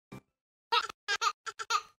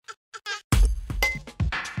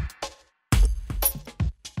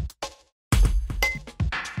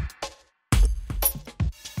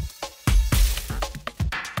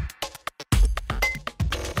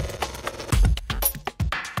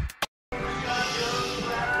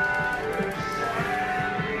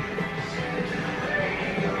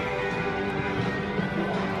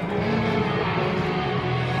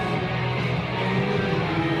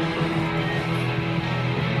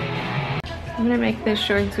I'm gonna make this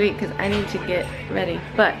short and sweet because I need to get ready.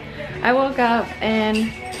 But I woke up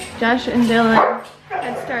and Josh and Dylan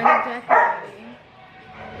had started decorating.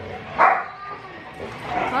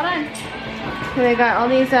 Hold on. So they got all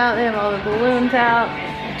these out. They have all the balloons out.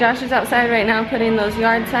 Josh is outside right now putting those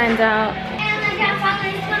yard signs out. And I got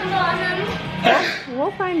my swim bottoms.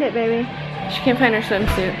 We'll find it, baby. She can't find her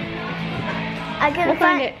swimsuit. We'll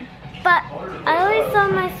find it. But I always saw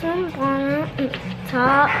my swim bottom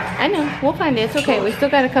top. I know. We'll find it. It's okay. We still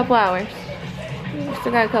got a couple hours.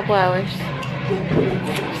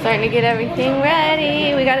 Starting to get everything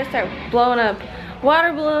ready. We gotta start blowing up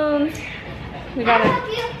water balloons. We gotta.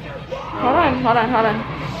 Hold on.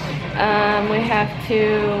 We have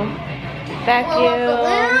to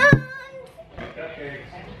vacuum.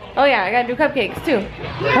 Oh yeah, I gotta do cupcakes too.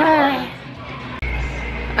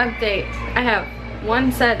 Update. I have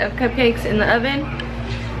one set of cupcakes in the oven.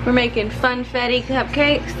 We're making funfetti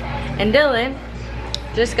cupcakes. And Dylan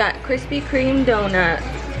just got Krispy Kreme donuts.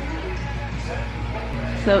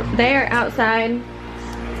 So they are outside.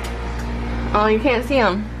 Oh, you can't see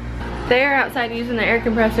them. They are outside using the air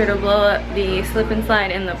compressor to blow up the slip and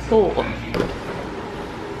slide in the pool.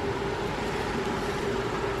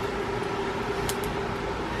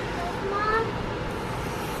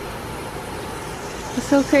 It's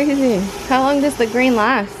so crazy. How long does the green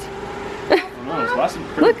last? I don't know, it's lasting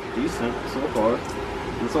pretty decent so far.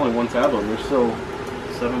 It's only one tablet, there's still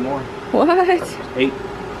 7 more. What? 8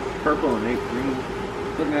 purple and 8 green.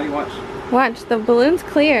 Look, Maddie, watch. Watch, the balloon's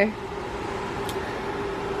clear.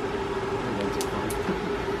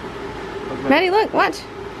 Maddie, look, watch.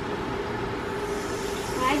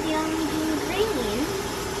 Why do you only do green?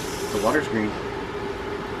 The water's green.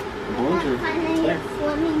 The balloons are clear.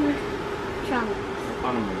 Swimming trunk.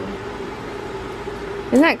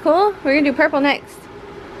 Isn't that cool? We're gonna do purple next.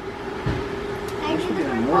 I do the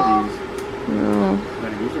Getting more of these. No.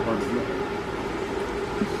 Maddie, these are hard to do.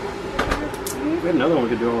 We have another one we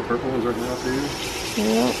could do all the purple ones right now too.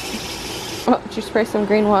 Yep. Oh, did you spray some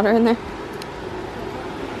green water in there?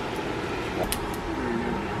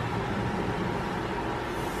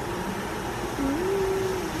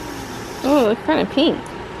 Oh, they're kind of pink.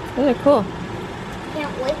 Those are cool.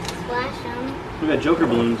 Can't wait to splash them. We got Joker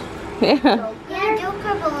balloons. Yeah. Yeah,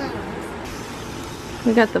 Joker balloons.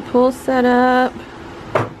 We got the pool set up.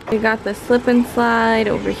 We got the slip and slide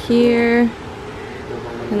over here.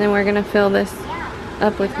 And then we're gonna fill this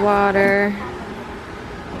up with water.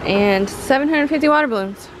 And 750 water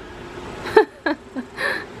balloons.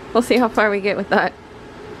 We'll see how far we get with that.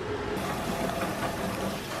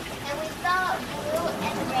 And we saw blue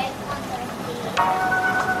and red ones are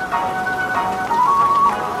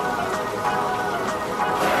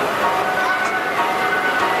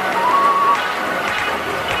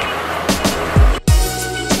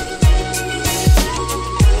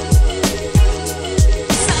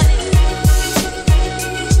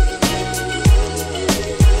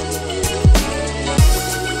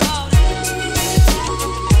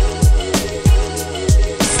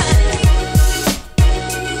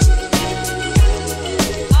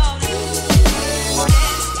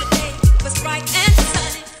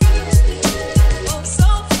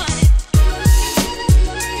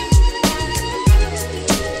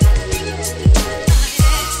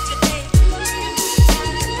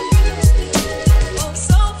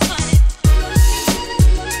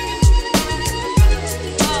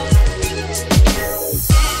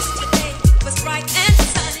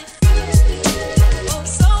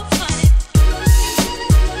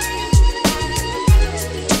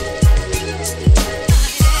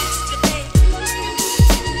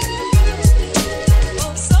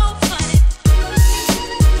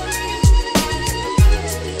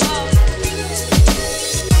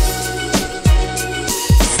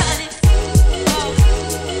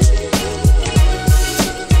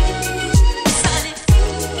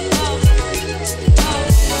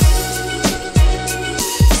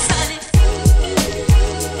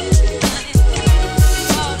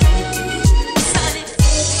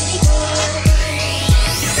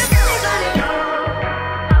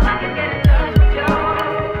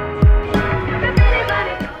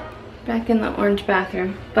in the orange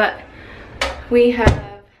bathroom, but we have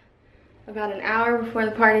about an hour before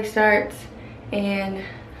the party starts and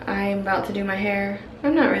I'm about to do my hair.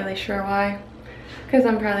 I'm not really sure why, because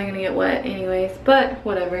I'm probably gonna get wet anyways, but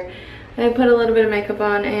whatever. I put a little bit of makeup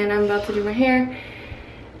on and I'm about to do my hair.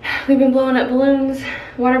 We've been blowing up balloons,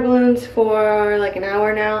 water balloons, for like an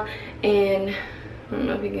hour now, and I don't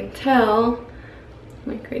know if you can tell,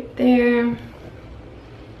 like right there.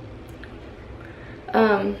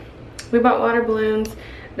 We bought water balloons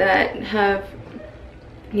that have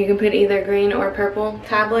you can put either green or purple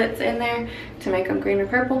tablets in there to make them green or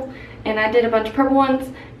purple. And I did a bunch of purple ones,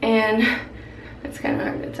 and it's kind of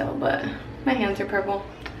hard to tell, but my hands are purple.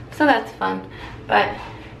 So that's fun. But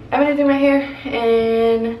I'm gonna do my hair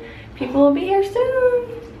and people will be here soon.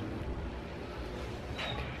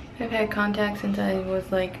 I've had contacts since I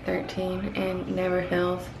was like 13 and never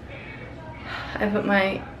fails. I put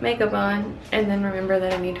my makeup on and then remember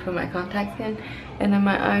that I need to put my contacts in, and then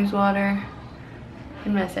my eyes water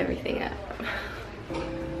and mess everything up.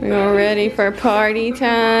 We're all ready for party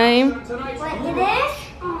time. What it is?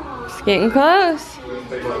 It's getting close.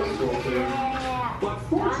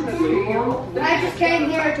 I just came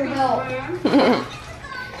here to help.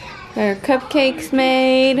 There are cupcakes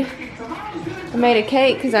made. I made a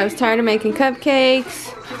cake because I was tired of making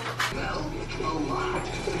cupcakes.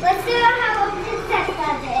 Let's do how a princess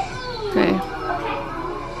does it. Okay.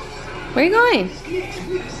 Where are you going?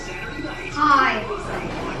 Hi.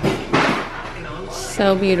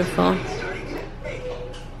 So beautiful.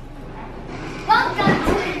 Welcome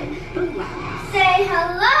to say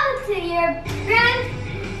hello to your brand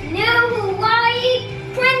new Hawaii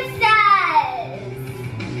princess.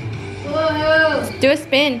 Woohoo! Do a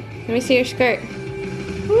spin. Let me see your skirt.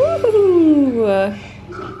 Woo!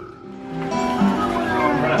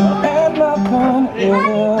 At my point, you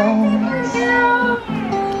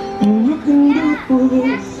can do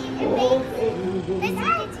this.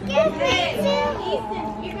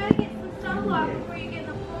 You gotta get some sunblock before you get in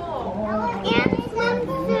the pool. And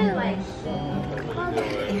swimsuit.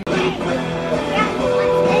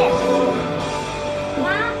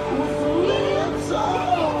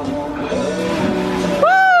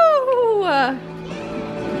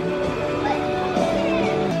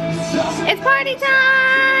 It's party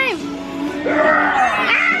time!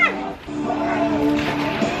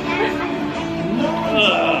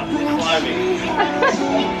 Slimy.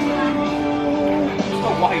 So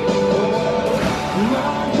white.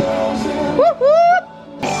 Whoop, whoop.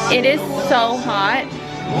 It is so hot.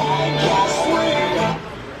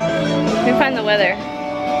 Let me find the weather.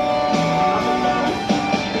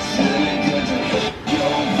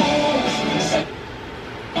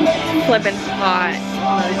 Flippin' hot.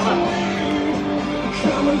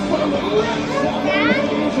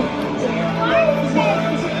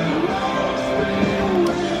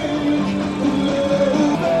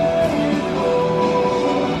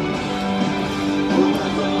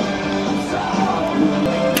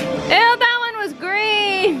 Ew, that one was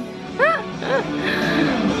green.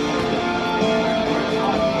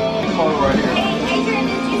 Adrian,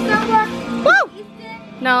 did you snowboard? Woo!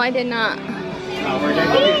 No, I did not. He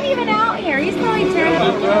ain't even out here. He's probably tearing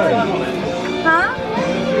up. Huh?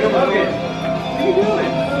 Logan, what are you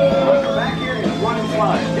doing? Back here and run and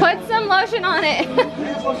slide. Put some lotion on it.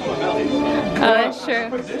 Oh, that's true.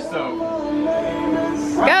 What's this though?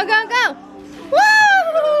 Go, go, go! Woo!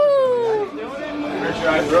 Where's your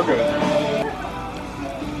eyes real good?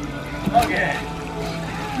 Okay.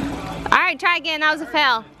 All right, try again. That was a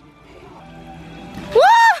fail.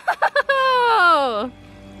 Woo!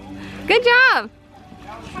 Good job.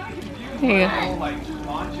 Here you go.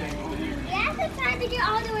 Yes, I'm trying to get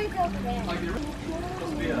all the way over there.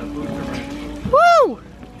 Woo!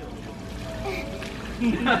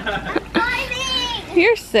 Climbing!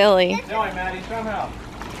 You're silly. No, Maddie, come out.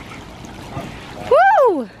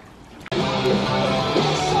 Woo!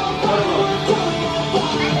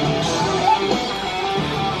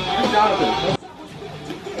 Jonathan.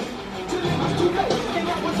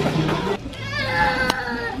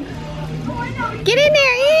 Get in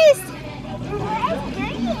there, East. It's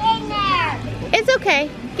dirty in there. It's okay.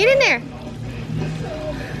 Get in there.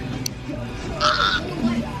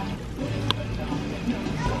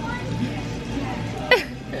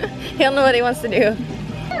 He'll know what he wants to do.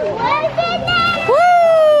 What's in there?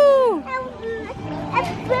 Woo! A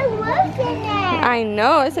balloon in there. I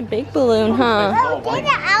know, it's a big balloon, huh? Oh, get it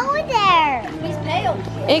out of there. He's pale.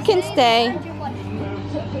 It can stay.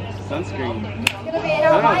 Sunscreen. It's gonna be in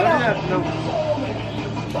No, a no, no.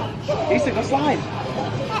 Easton, go slide. I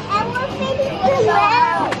want baby balloon.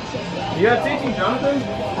 You got teaching, Jonathan?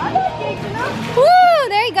 Woo!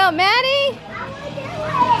 There you go, Maddie.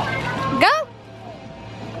 Go.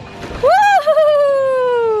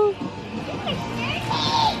 Woo!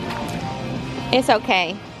 It's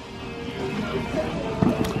okay.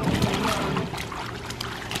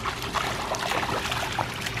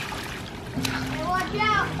 Watch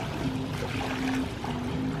out.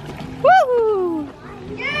 Woo!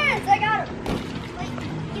 Yes, I got him. Wait,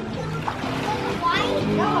 you killed the white?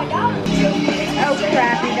 No, I got him. Oh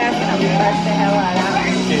crap, you guys are gonna bust the hell out of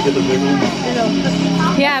me. Can't get the big one?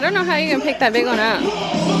 Yeah, I don't know how you're gonna pick that big one up.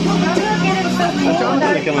 I'm trying to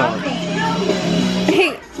pick him up.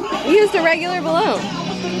 He used a regular balloon,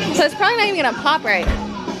 so it's probably not even gonna pop right.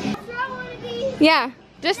 Yeah,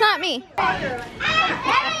 just not me.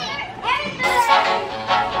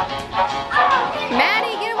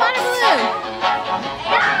 Maddie, get a water balloon.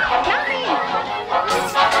 Not me.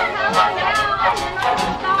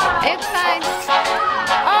 It's fine.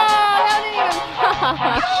 Oh, that didn't even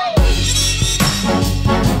pop.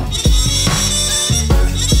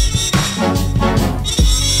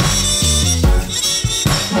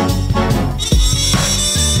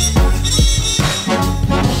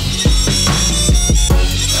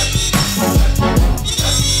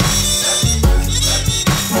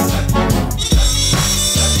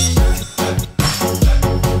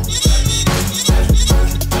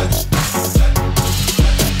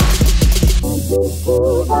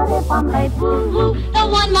 The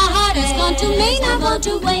one my heart has gone to may not want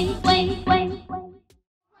to wait.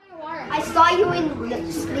 I saw you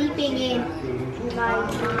sleeping in my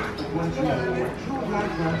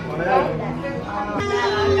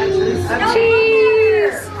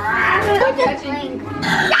Cheese. Cheese.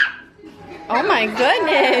 Oh my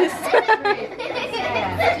goodness.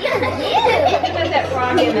 That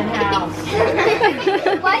frog in the house.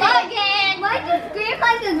 Why you scream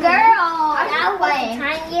like a girl? That was the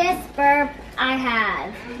tiniest burp I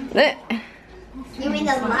have. You mean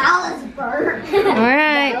the loudest burp?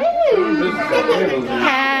 Alright.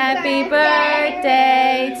 Happy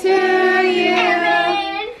birthday to you.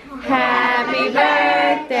 Happy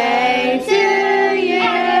birthday to you.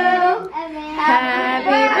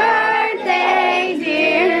 Happy birthday,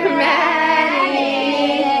 dear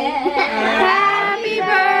Maddie. Happy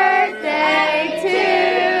birthday to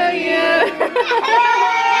you.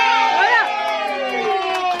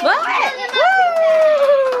 What?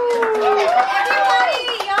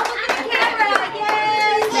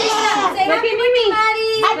 Look at me.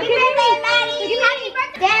 Happy birthday, Maddie! Happy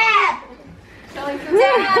birthday!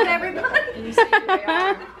 Dad, everybody!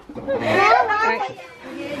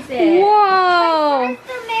 Whoa!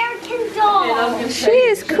 American doll. She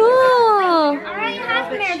is cool. I already have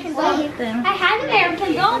American doll. I had American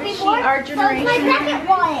doll before. Our generation. So my second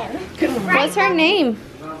one. What's her name?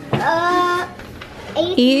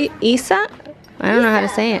 Isa? I don't know how to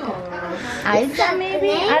say it. Isa,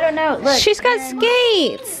 maybe? I don't know. Look. She's got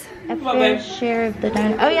skates. A fair share of the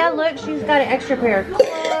dinosaurs. Oh yeah, look, she's got an extra pair of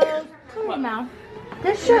clothes. Come on, Mal.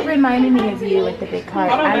 This shirt reminded me of you with the big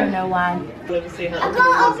heart. I don't know why. I'm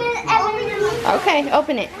gonna open everything. Okay,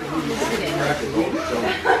 open it.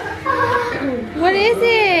 What is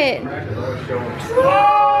it?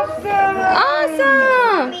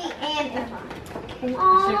 Awesome!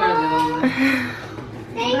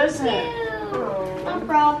 Thank you. No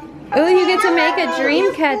problem. Oh, you get to make a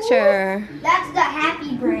dream catcher. That's the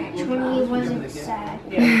happy branch when he wasn't sad.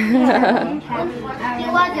 He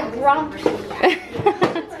wasn't grumpy.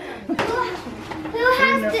 Who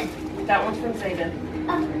has to? That one's from Zayden.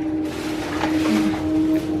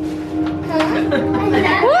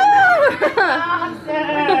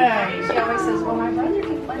 She always says, well, my brother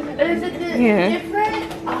can play with it. Is it different?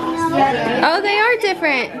 Oh, they are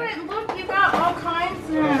different. Look, you got all kinds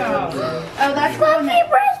now. Oh, that's Fluffy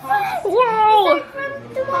bracelets. Whoa!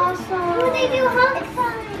 Awesome. When they do hug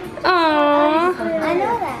time. Aww. I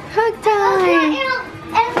know that. Hug time.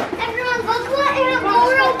 And everyone, look what Aunt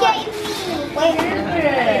Laura gave me. Wait.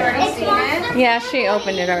 It's monster. Yeah, she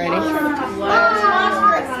opened it already.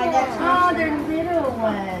 Oh, they're little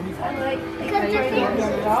ones. I like because they're fancy.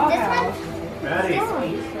 This one. Maddie.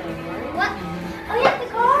 What? Oh, yeah, the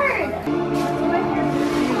card.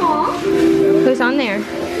 Aww. Who's on there?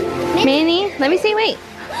 Minnie? Let me see, wait.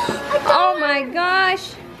 Oh my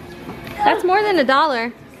gosh. That's more than $1.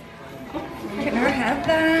 Can I have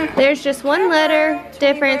that? There's just one letter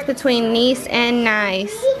difference between niece and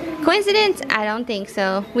nice. Coincidence? I don't think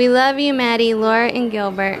so. We love you, Maddie, Laura, and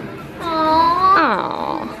Gilbert. Aww.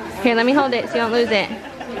 Aww. Here, let me hold it so you don't lose it.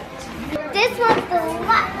 This one's the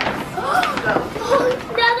last.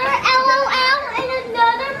 Another LOL and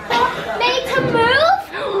another made to move.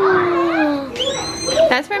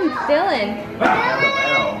 That's from Dylan.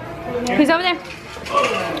 Who's over there?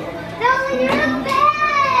 Dylan, you're in bed.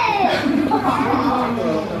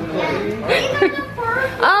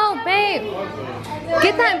 Oh, babe.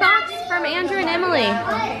 Get that box from Andrew and Emily.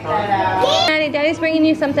 Maddie, Daddy's bringing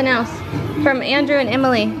you something else from Andrew and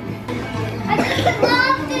Emily. I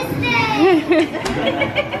love this thing.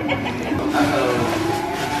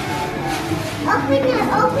 Open it,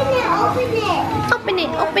 open it, open it. Open it,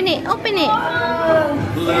 open it, open it.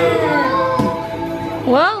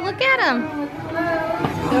 Whoa, look Look at him.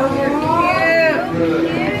 So cute.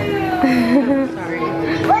 Sorry.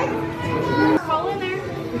 What? Fall in there.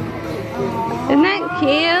 Isn't that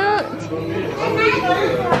cute?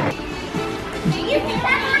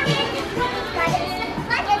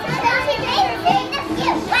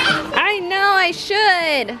 I know I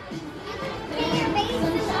should.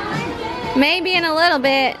 Maybe in a little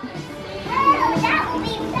bit.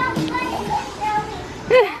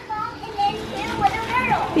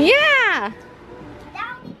 Yeah.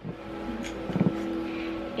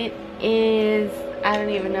 It is, I don't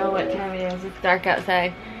even know what time it is. It's dark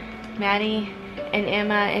outside. Maddie and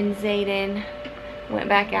Emma and Zayden went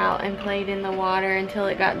back out and played in the water until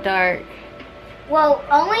it got dark. Well,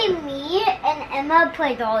 only me and Emma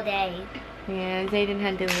played all day. Yeah, Zayden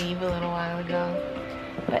had to leave a little while ago.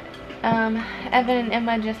 But Evan and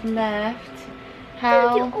Emma just left.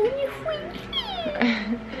 How?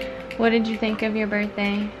 What did you think of your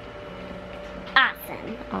birthday?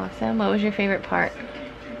 Awesome. Awesome. What was your favorite part?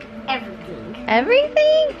 Everything.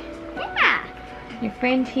 Everything? Yeah. Your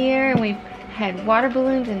friend's here and we've had water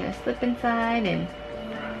balloons and the slip and slide and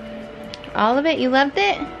all of it. You loved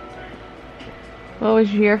it? What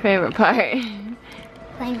was your favorite part?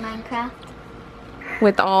 Playing Minecraft.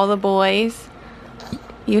 With all the boys.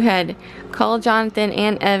 You had Cole, Jonathan,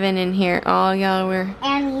 and Evan in here. All y'all were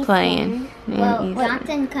And playing. Well, And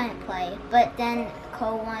Jonathan couldn't play, but then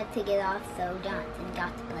Cole wanted to get off, so Jonathan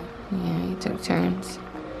got to play. yeah, you took turns.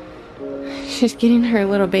 She's getting her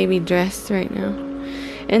little baby dressed right now.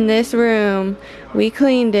 In this room, we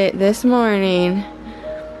cleaned it this morning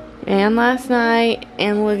and last night,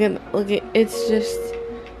 and look at it's just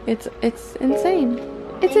it's insane.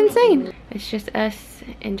 It's insane. It's just us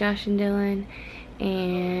and Josh and Dylan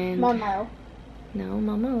and Momo. No,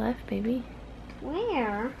 Mama left, baby.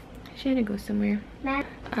 Where? She had to go somewhere. Matt.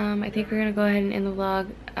 I think we're gonna go ahead and end the vlog.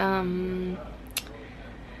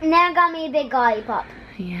 Nana got me a big lollipop.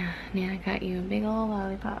 Yeah, Nana got you a big old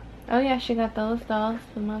lollipop. Oh yeah, she got those dolls,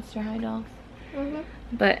 the Monster High dolls.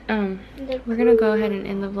 But we're gonna go ahead and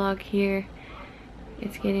end the vlog here.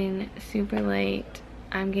 It's getting super late.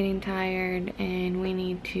 I'm getting tired and we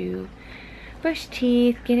need to brush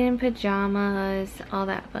teeth, get in pajamas, all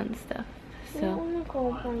that fun stuff. So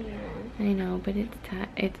I know, but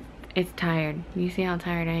it's tired. You see how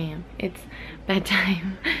tired I am. It's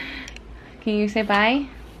bedtime. Can you say bye?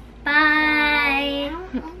 Bye.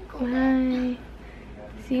 Bye.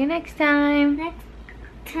 See you next time. Next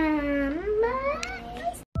time. Bye.